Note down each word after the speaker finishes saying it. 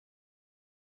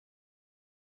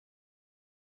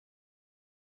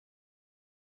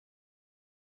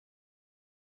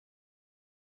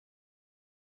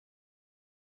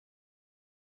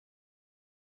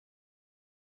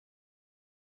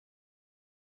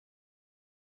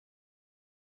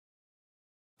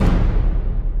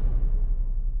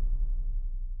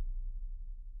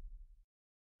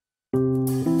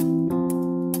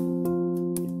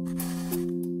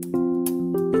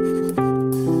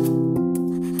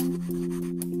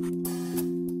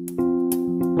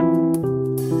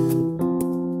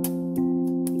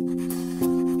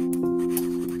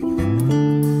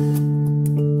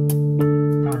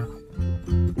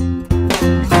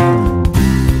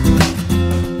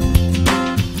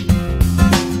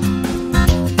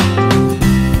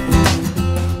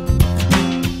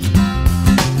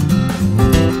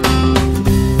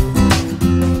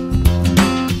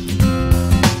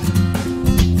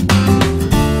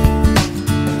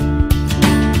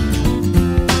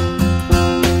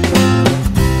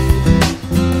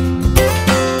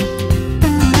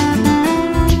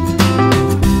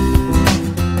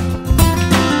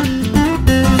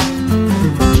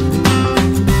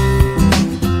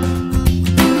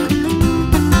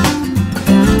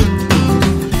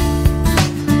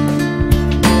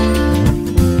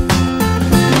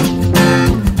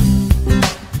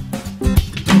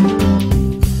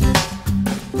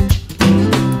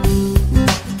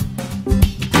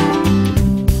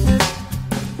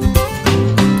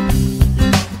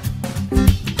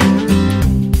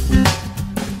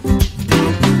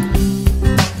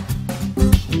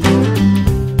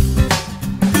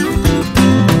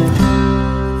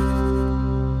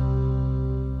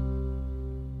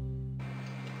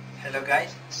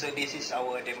So this is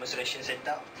our demonstration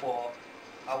setup for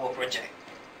our project.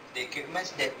 The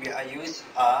equipments that we are used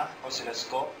are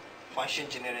oscilloscope, function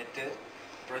generator,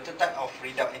 prototype of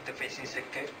readout interfacing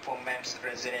circuit for MEMS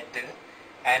resonator,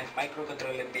 and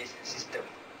microcontroller based system.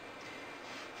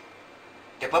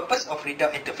 The purpose of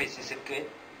readout interfacing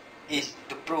circuit is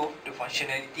to prove the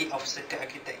functionality of circuit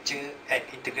architecture and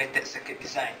integrated circuit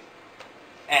design.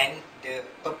 And the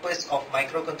purpose of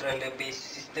microcontroller based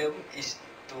system is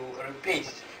to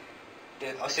replace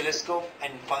the oscilloscope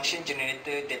and function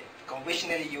generator that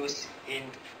conventionally used in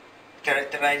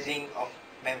characterizing of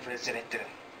MEMS resonator.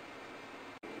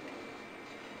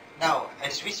 Now,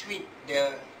 as we switch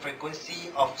the frequency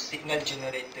of signal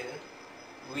generator,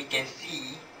 we can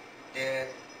see the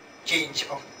change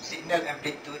of signal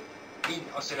amplitude in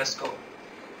oscilloscope,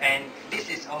 and this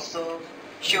is also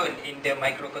shown in the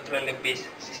microcontroller based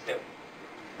system.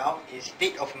 Now,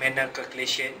 instead of manual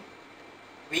calculation,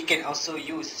 we can also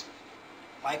use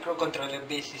microcontroller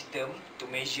based system to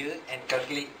measure and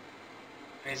calculate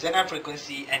resonant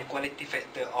frequency and quality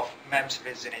factor of MEMS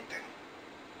resonator.